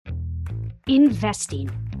Investing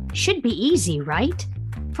should be easy, right?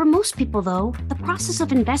 For most people, though, the process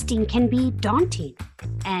of investing can be daunting.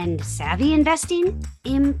 And savvy investing?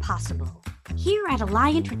 Impossible. Here at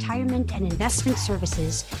Alliant Retirement and Investment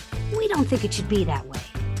Services, we don't think it should be that way.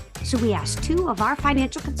 So we asked two of our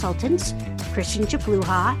financial consultants, Christian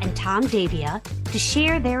Chapluha and Tom Davia, to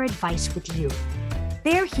share their advice with you.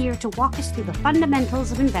 They're here to walk us through the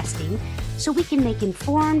fundamentals of investing so we can make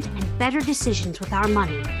informed and better decisions with our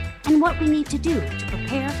money and what we need to do to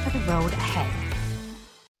prepare for the road ahead.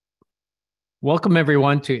 Welcome,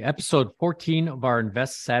 everyone, to episode 14 of our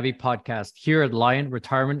Invest Savvy podcast here at Alliant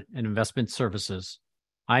Retirement and Investment Services.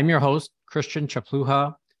 I'm your host, Christian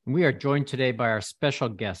Chapluha, and we are joined today by our special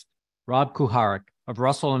guest, Rob Kuharek of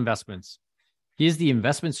Russell Investments. He is the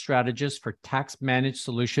investment strategist for tax-managed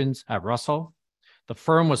solutions at Russell. The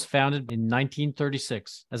firm was founded in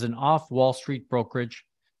 1936 as an off-Wall Street brokerage,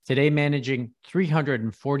 today managing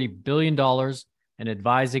 $340 billion and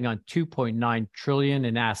advising on $2.9 trillion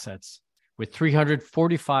in assets, with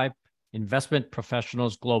 345 investment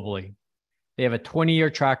professionals globally. They have a 20-year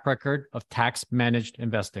track record of tax-managed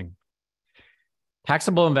investing.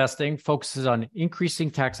 Taxable investing focuses on increasing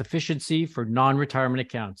tax efficiency for non-retirement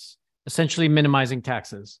accounts, essentially minimizing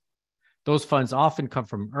taxes. Those funds often come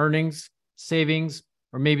from earnings, savings,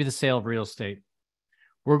 or maybe the sale of real estate.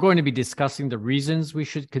 We're going to be discussing the reasons we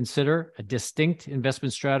should consider a distinct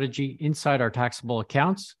investment strategy inside our taxable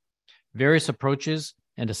accounts, various approaches,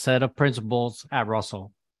 and a set of principles at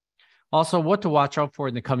Russell. Also, what to watch out for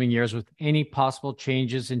in the coming years with any possible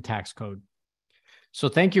changes in tax code. So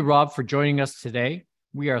thank you, Rob, for joining us today.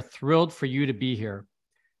 We are thrilled for you to be here.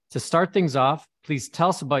 To start things off, please tell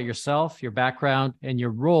us about yourself, your background, and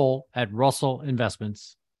your role at Russell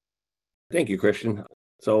Investments. Thank you, Christian.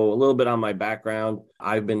 So a little bit on my background.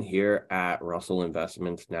 I've been here at Russell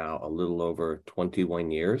Investments now a little over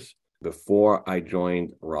 21 years. Before I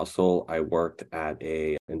joined Russell, I worked at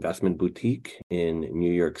an investment boutique in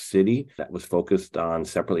New York City that was focused on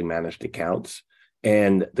separately managed accounts.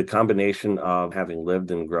 And the combination of having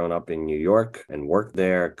lived and grown up in New York and worked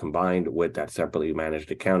there, combined with that separately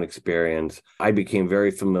managed account experience, I became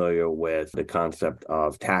very familiar with the concept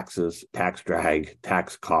of taxes, tax drag,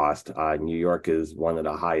 tax cost. New York is one of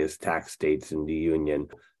the highest tax states in the union.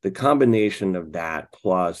 The combination of that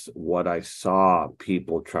plus what I saw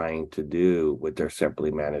people trying to do with their separately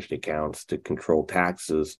managed accounts to control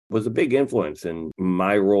taxes was a big influence in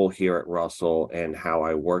my role here at Russell and how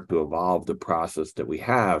I work to evolve the process that we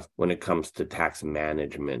have when it comes to tax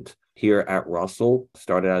management. Here at Russell,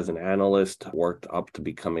 started as an analyst, worked up to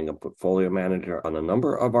becoming a portfolio manager on a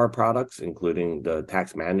number of our products, including the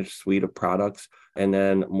tax managed suite of products. And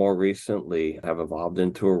then more recently have evolved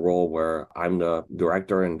into a role where I'm the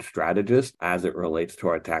director and strategist as it relates to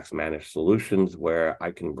our tax managed solutions, where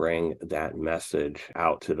I can bring that message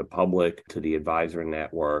out to the public, to the advisor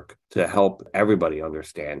network, to help everybody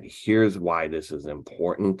understand, here's why this is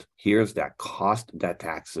important. Here's that cost that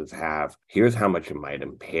taxes have. Here's how much it might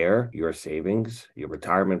impair your savings, your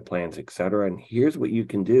retirement plans, etc. And here's what you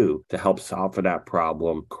can do to help solve for that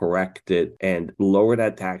problem, correct it, and lower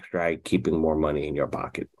that tax drag, keeping more money in your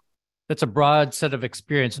pocket. That's a broad set of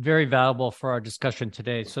experience, very valuable for our discussion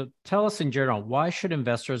today. So tell us in general, why should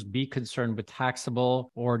investors be concerned with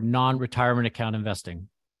taxable or non-retirement account investing?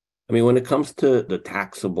 I mean, when it comes to the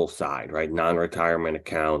taxable side, right, non-retirement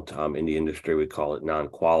account, in the industry, we call it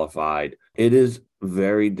non-qualified. It is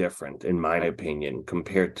very different, in my opinion,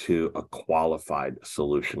 compared to a qualified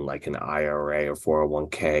solution like an IRA or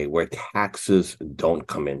 401k, where taxes don't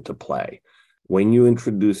come into play. When you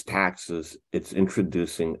introduce taxes, it's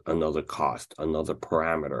introducing another cost, another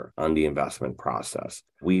parameter on the investment process.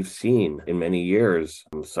 We've seen in many years,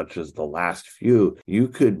 such as the last few, you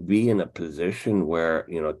could be in a position where,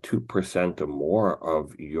 2% or more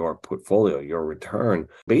of your portfolio, your return,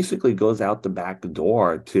 basically goes out the back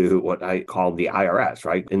door to what I call the IRS,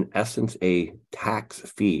 right? In essence, a tax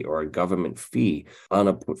fee or a government fee on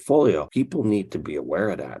a portfolio. People need to be aware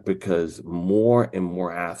of that because more and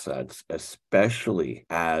more assets, especially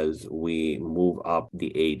as we move up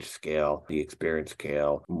the age scale, the experience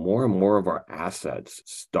scale, more and more of our assets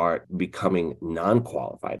start becoming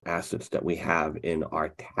non-qualified assets that we have in our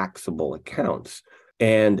taxable accounts.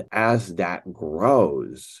 And as that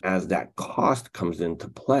grows, as that cost comes into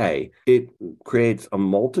play, it creates a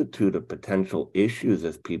multitude of potential issues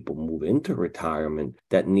as people move into retirement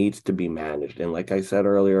that needs to be managed. And like I said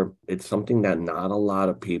earlier, it's something that not a lot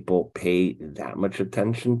of people pay that much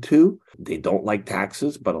attention to. They don't like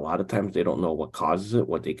taxes, but a lot of times they don't know what causes it,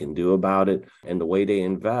 what they can do about it. And the way they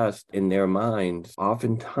invest in their minds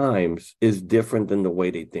oftentimes is different than the way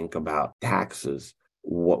they think about taxes.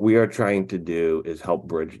 What we are trying to do is help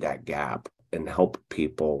bridge that gap and help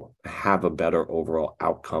people have a better overall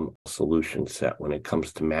outcome solution set when it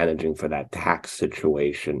comes to managing for that tax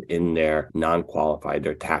situation in their non-qualified,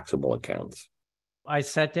 their taxable accounts. I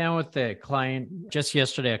sat down with the client just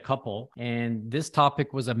yesterday, a couple, and this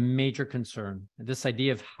topic was a major concern. This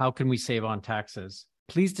idea of how can we save on taxes?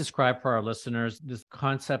 Please describe for our listeners this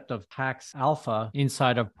concept of tax alpha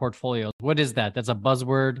inside of portfolios. What is that? That's a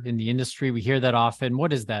buzzword in the industry. We hear that often.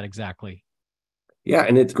 What is that exactly? Yeah,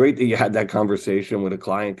 and it's great that you had that conversation with a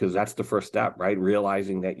client because that's the first step, right?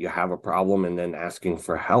 Realizing that you have a problem and then asking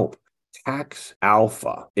for help. Tax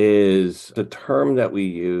alpha is the term that we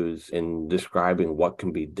use in describing what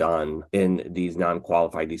can be done in these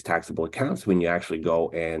non-qualified, these taxable accounts when you actually go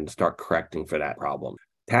and start correcting for that problem.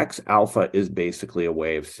 Tax alpha is basically a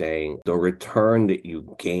way of saying the return that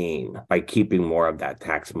you gain by keeping more of that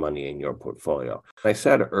tax money in your portfolio. I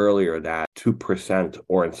said earlier that 2%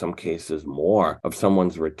 or in some cases more of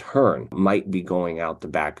someone's return might be going out the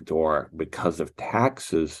back door because of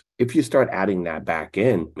taxes. If you start adding that back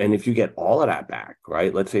in, and if you get all of that back,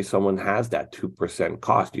 right? Let's say someone has that 2%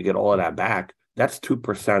 cost, you get all of that back, that's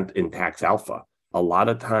 2% in tax alpha. A lot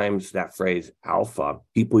of times that phrase alpha,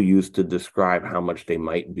 people use to describe how much they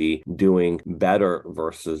might be doing better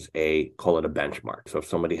versus call it a benchmark. So if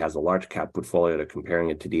somebody has a large cap portfolio, they're comparing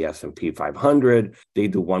it to the S&P 500, they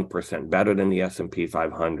do 1% better than the S&P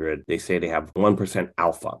 500. They say they have 1%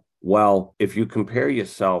 alpha. Well, if you compare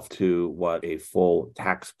yourself to what a full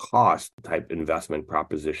tax cost type investment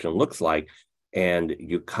proposition looks like, and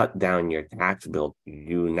you cut down your tax bill,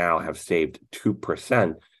 you now have saved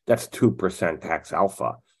 2%. That's 2% tax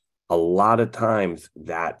alpha. A lot of times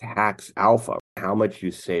that tax alpha, how much you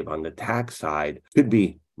save on the tax side, could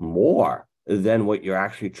be more than what you're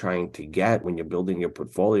actually trying to get when you're building your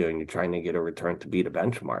portfolio and you're trying to get a return to beat a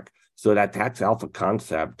benchmark. So that tax alpha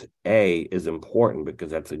concept, A, is important because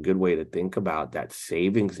that's a good way to think about that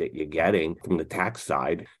savings that you're getting from the tax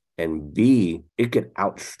side. And B, it could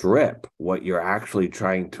outstrip what you're actually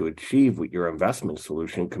trying to achieve with your investment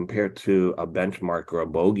solution compared to a benchmark or a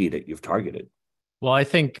bogey that you've targeted. Well, I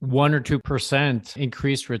think 1 or 2%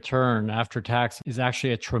 increased return after tax is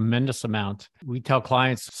actually a tremendous amount. We tell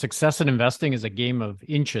clients success in investing is a game of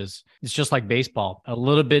inches. It's just like baseball. A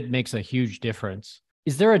little bit makes a huge difference.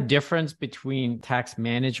 Is there a difference between tax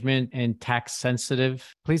management and tax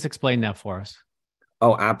sensitive? Please explain that for us.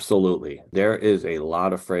 Oh, absolutely. There is a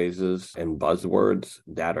lot of phrases and buzzwords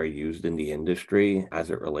that are used in the industry as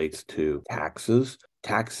it relates to taxes.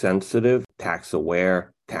 Tax sensitive, tax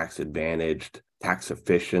aware, tax advantaged, tax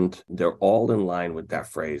efficient. They're all in line with that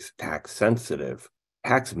phrase, tax sensitive.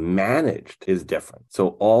 Tax managed is different.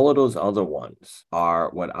 So all of those other ones are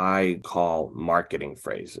what I call marketing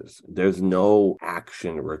phrases. There's no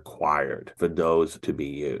action required for those to be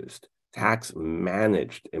used. Tax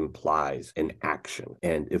managed implies an action.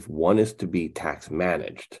 And if one is to be tax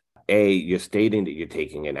managed, A, you're stating that you're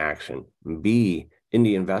taking an action. B, in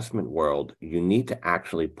the investment world, you need to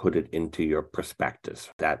actually put it into your prospectus,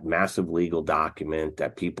 that massive legal document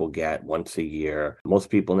that people get once a year. Most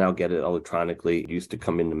people now get it electronically. It used to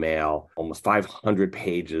come in the mail, almost 500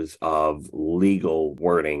 pages of legal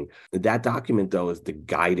wording. That document, though, is the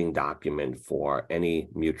guiding document for any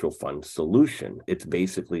mutual fund solution. It's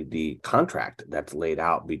basically the contract that's laid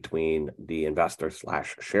out between the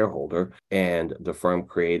investor/shareholder and the firm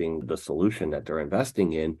creating the solution that they're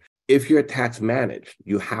investing in. If you're tax managed,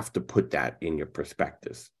 you have to put that in your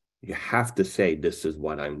prospectus. You have to say, this is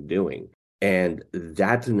what I'm doing. And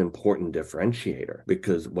that's an important differentiator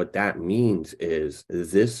because what that means is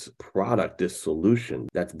this product, this solution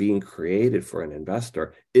that's being created for an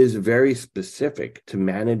investor is very specific to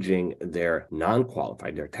managing their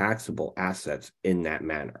non-qualified, their taxable assets in that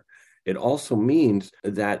manner. It also means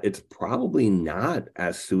that it's probably not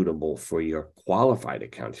as suitable for your qualified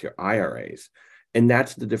accounts, your IRAs. And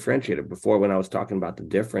that's the differentiator. Before, when I was talking about the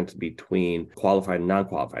difference between qualified and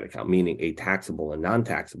non-qualified account, meaning a taxable and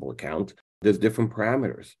non-taxable account, there's different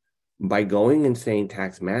parameters. By going and saying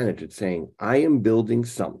tax managed, it's saying, I am building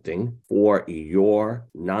something for your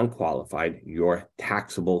non-qualified, your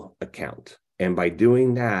taxable account. And by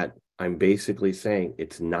doing that, I'm basically saying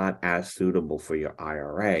it's not as suitable for your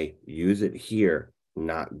IRA. Use it here,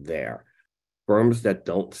 not there. Firms that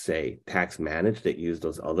don't say tax managed, that use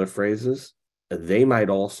those other phrases, they might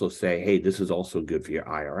also say, hey, this is also good for your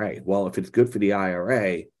IRA. Well, if it's good for the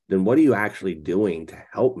IRA, then what are you actually doing to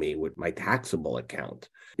help me with my taxable account?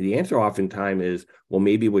 The answer oftentimes is, well,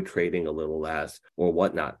 maybe we're trading a little less or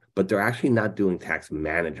whatnot, but they're actually not doing tax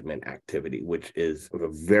management activity, which is a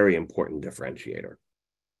very important differentiator.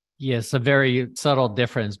 Yes, a very subtle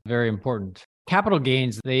difference, very important. Capital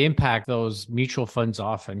gains, they impact those mutual funds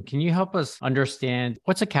often. Can you help us understand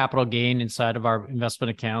what's a capital gain inside of our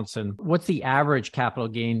investment accounts and what's the average capital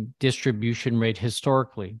gain distribution rate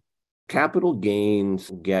historically? Capital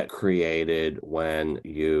gains get created when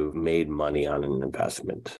you've made money on an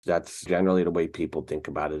investment. That's generally the way people think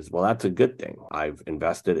about it is, well, that's a good thing. I've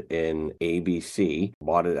invested in ABC,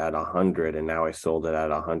 bought it at 100, and now I sold it at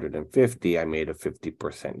 150. I made a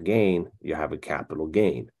 50% gain. You have a capital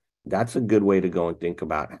gain. That's a good way to go and think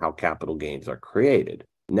about how capital gains are created.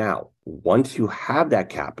 Now, once you have that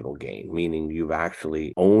capital gain, meaning you've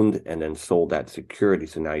actually owned and then sold that security,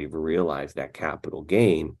 so now you've realized that capital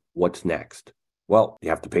gain, what's next? Well, you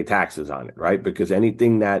have to pay taxes on it, right? Because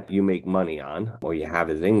anything that you make money on or you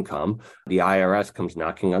have as income, the IRS comes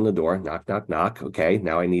knocking on the door, knock, knock, knock. Okay,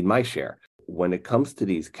 now I need my share. When it comes to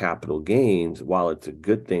these capital gains, while it's a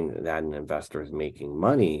good thing that an investor is making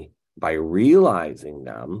money, by realizing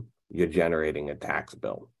them, you're generating a tax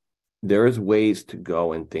bill. There's ways to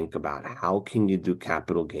go and think about how can you do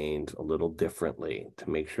capital gains a little differently to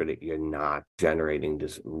make sure that you're not generating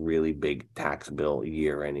this really big tax bill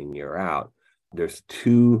year in and year out. There's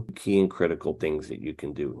two key and critical things that you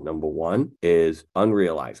can do. Number one is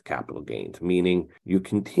unrealized capital gains, meaning you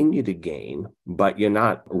continue to gain, but you're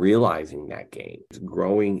not realizing that gain. It's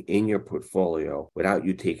growing in your portfolio without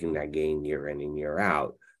you taking that gain year in and year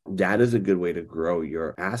out. That is a good way to grow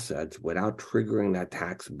your assets without triggering that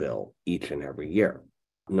tax bill each and every year.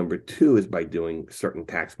 Number two is by doing certain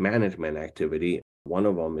tax management activity. One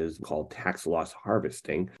of them is called tax loss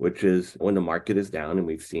harvesting, which is when the market is down. And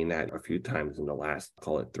we've seen that a few times in the last,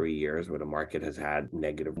 call it 3 years, where the market has had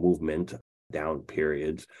negative movement, down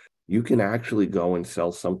periods. You can actually go and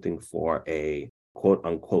sell something for a quote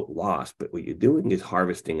unquote loss. But what you're doing is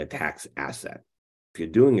harvesting a tax asset. If you're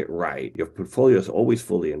doing it right, your portfolio is always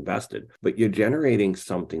fully invested, but you're generating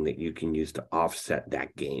something that you can use to offset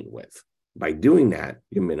that gain with. By doing that,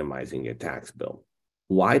 you're minimizing your tax bill.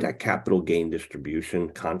 Why that capital gain distribution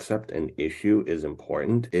concept and issue is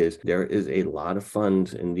important is there is a lot of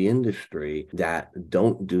funds in the industry that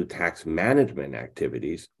don't do tax management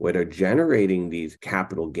activities where they're generating these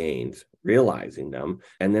capital gains, realizing them,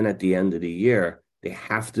 and then at the end of the year, they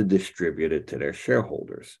have to distribute it to their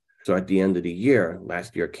shareholders. So at the end of the year,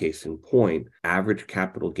 last year, case in point, average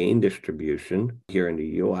capital gain distribution here in the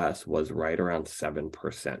US was right around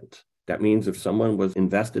 7%. That means if someone was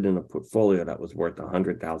invested in a portfolio that was worth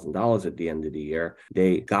 $100,000 at the end of the year,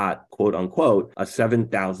 they got, quote unquote, a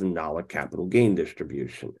 $7,000 capital gain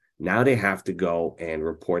distribution. Now they have to go and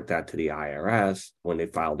report that to the IRS when they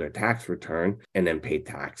file their tax return and then pay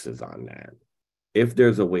taxes on that. If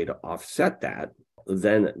there's a way to offset that,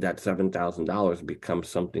 then that $7,000 becomes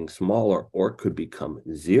something smaller or could become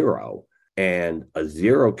zero. And a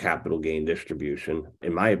zero capital gain distribution,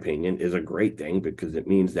 in my opinion, is a great thing because it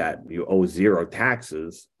means that you owe zero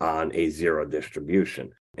taxes on a zero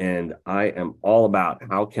distribution. And I am all about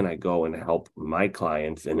how can I go and help my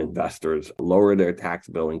clients and investors lower their tax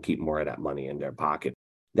bill and keep more of that money in their pocket.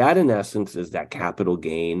 That, in essence, is that capital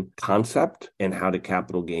gain concept and how the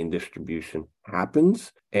capital gain distribution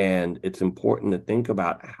happens. And it's important to think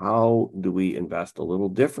about how do we invest a little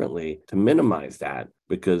differently to minimize that,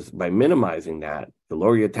 because by minimizing that, you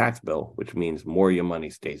lower your tax bill, which means more of your money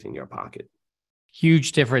stays in your pocket.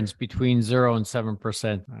 Huge difference between 0 and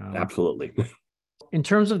 7%. Absolutely. In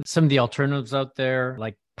terms of some of the alternatives out there,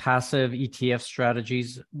 like passive ETF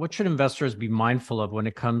strategies, what should investors be mindful of when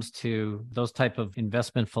it comes to those type of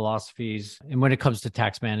investment philosophies and when it comes to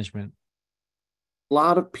tax management? A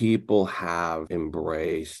lot of people have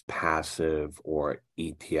embraced passive or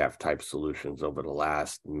ETF type solutions over the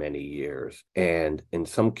last many years. And in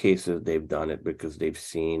some cases, they've done it because they've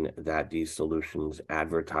seen that these solutions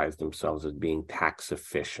advertise themselves as being tax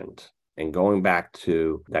efficient. And going back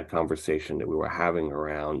to that conversation that we were having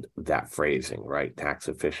around that phrasing, right? Tax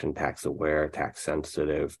efficient, tax aware, tax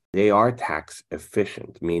sensitive. They are tax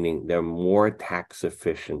efficient, meaning they're more tax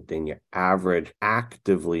efficient than your average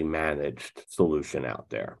actively managed solution out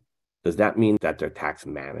there. Does that mean that they're tax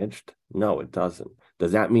managed? No, it doesn't.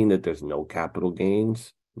 Does that mean that there's no capital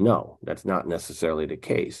gains? No, that's not necessarily the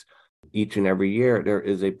case. Each and every year, there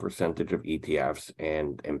is a percentage of ETFs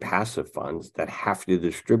and passive funds that have to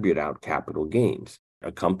distribute out capital gains.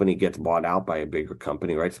 A company gets bought out by a bigger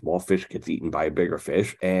company, right? Small fish gets eaten by a bigger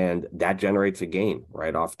fish, and that generates a gain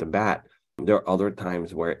right off the bat. There are other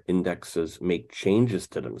times where indexes make changes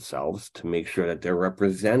to themselves to make sure that they're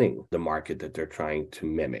representing the market that they're trying to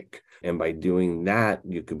mimic. And by doing that,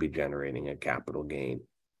 you could be generating a capital gain.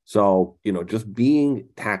 So, just being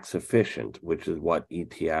tax efficient, which is what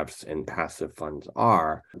ETFs and passive funds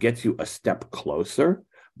are, gets you a step closer,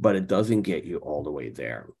 but it doesn't get you all the way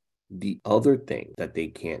there. The other thing that they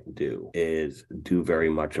can't do is do very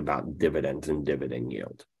much about dividends and dividend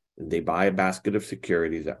yield. They buy a basket of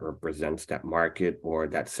securities that represents that market or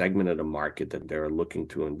that segment of the market that they're looking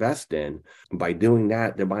to invest in. By doing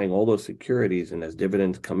that, they're buying all those securities, and as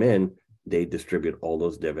dividends come in, they distribute all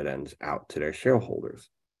those dividends out to their shareholders.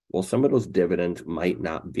 Well, some of those dividends might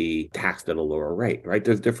not be taxed at a lower rate, right?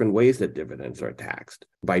 There's different ways that dividends are taxed.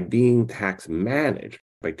 By being tax managed,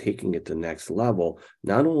 by taking it to the next level,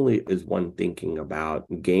 not only is one thinking about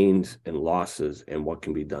gains and losses and what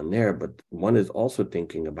can be done there, but one is also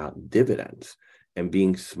thinking about dividends and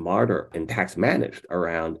being smarter and tax managed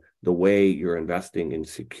around the way you're investing in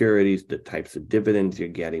securities, the types of dividends you're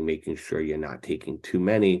getting, making sure you're not taking too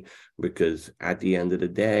many, because at the end of the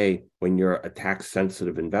day, when you're a tax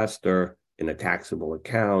sensitive investor in a taxable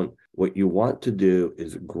account, what you want to do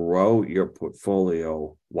is grow your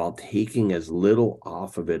portfolio while taking as little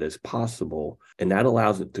off of it as possible. And that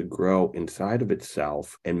allows it to grow inside of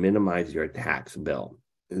itself and minimize your tax bill.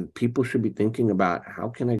 People should be thinking about, how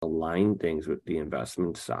can I align things with the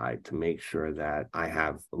investment side to make sure that I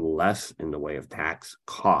have less in the way of tax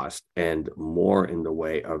cost and more in the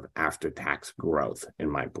way of after-tax growth in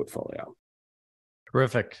my portfolio.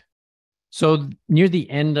 Terrific. So near the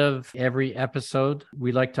end of every episode,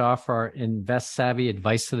 we like to offer our Invest Savvy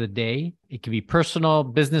advice of the day. It can be personal,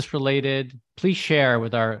 business related. Please share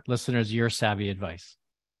with our listeners your savvy advice.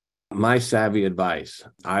 My savvy advice,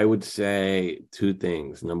 I would say two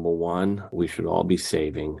things. Number one, we should all be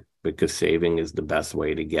saving, because saving is the best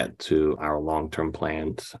way to get to our long-term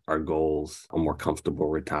plans, our goals, a more comfortable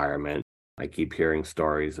retirement. I keep hearing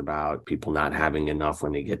stories about people not having enough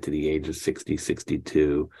when they get to the age of 60,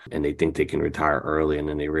 62, and they think they can retire early, and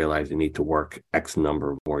then they realize they need to work X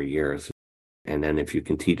number of more years. And then if you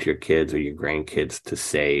can teach your kids or your grandkids to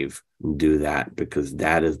save, do that, because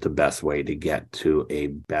that is the best way to get to a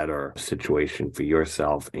better situation for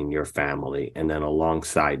yourself and your family. And then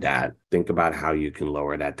alongside that, think about how you can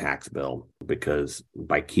lower that tax bill, because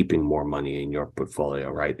by keeping more money in your portfolio,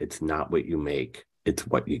 right? It's not what you make, it's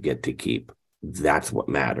what you get to keep. That's what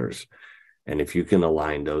matters. And if you can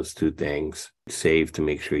align those two things, save to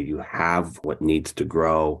make sure you have what needs to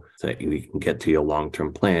grow so that you can get to your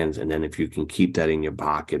long-term plans. And then if you can keep that in your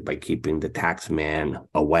pocket by keeping the tax man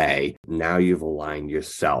away, now you've aligned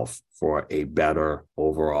yourself for a better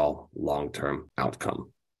overall long-term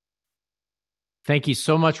outcome. Thank you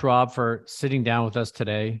so much, Rob, for sitting down with us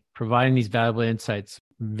today, providing these valuable insights.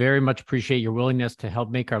 Very much appreciate your willingness to help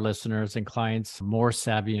make our listeners and clients more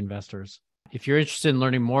savvy investors. If you're interested in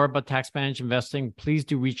learning more about tax managed investing, please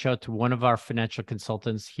do reach out to one of our financial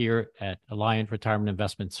consultants here at Alliant Retirement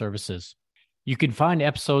Investment Services. You can find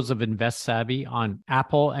episodes of Invest Savvy on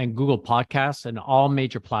Apple and Google Podcasts and all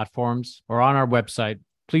major platforms, or on our website.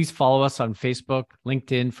 Please follow us on Facebook,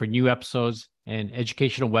 LinkedIn for new episodes and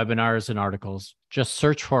educational webinars and articles. Just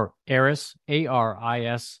search for ARIS,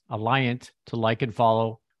 A-R-I-S, Alliant to like and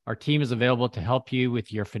follow. Our team is available to help you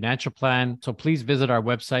with your financial plan, so please visit our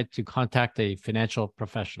website to contact a financial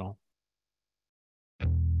professional.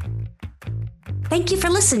 Thank you for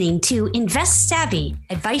listening to Invest Savvy,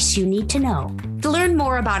 advice you need to know. To learn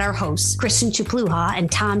more about our hosts, Kristen Chapluha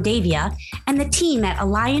and Tom Davia, and the team at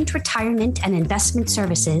Alliant Retirement and Investment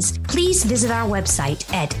Services, please visit our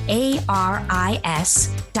website at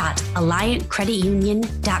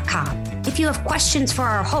aris.alliantcreditunion.com. If you have questions for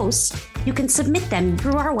our hosts, you can submit them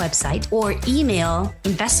through our website or email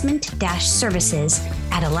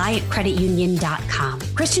investment-services@alliantcreditunion.com.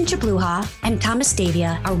 Kristen Chapluha and Thomas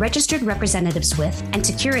Davia are registered representatives with, and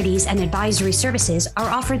securities and advisory services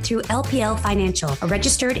are offered through LPL Financial, a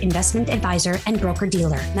registered investment advisor and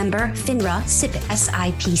broker-dealer. Member FINRA SIPC,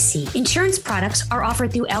 SIPC. Insurance products are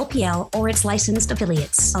offered through LPL or its licensed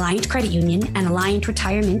affiliates. Alliant Credit Union and Alliant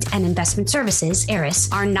Retirement and Investment Services, ARIS,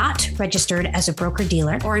 are not registered as a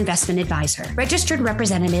broker-dealer or investment advisor. Registered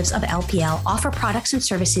representatives of LPL offer products and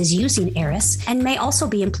services using ARIS and may also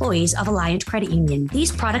be employees of Alliant Credit Union.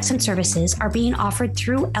 These products and services are being offered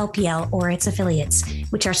through LPL or its affiliates,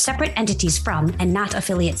 which are separate entities from and not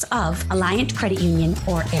affiliates of Alliant Credit Union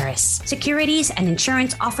or ARIS. Securities and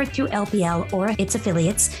insurance offered through LPL or its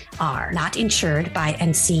affiliates are not insured by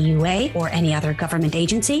NCUA or any other government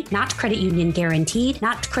agency, not credit union guaranteed,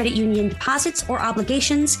 not credit union deposits or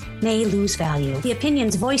obligations, may lose value. The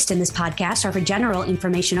opinions voiced in this podcast are for general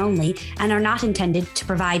information only and are not intended to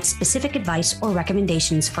provide specific advice or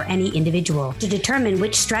recommendations for any individual. To determine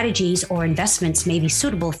which strategies or investments may be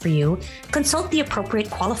suitable for you, consult the appropriate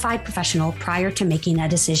qualified professional prior to making a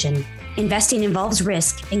decision. Investing involves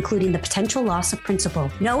risk, including the potential loss of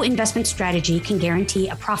principal. No investment strategy can guarantee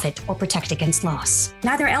a profit or protect against loss.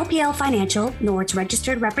 Neither LPL Financial nor its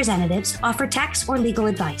registered representatives offer tax or legal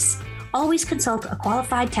advice. Always consult a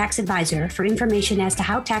qualified tax advisor for information as to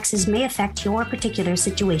how taxes may affect your particular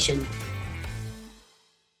situation.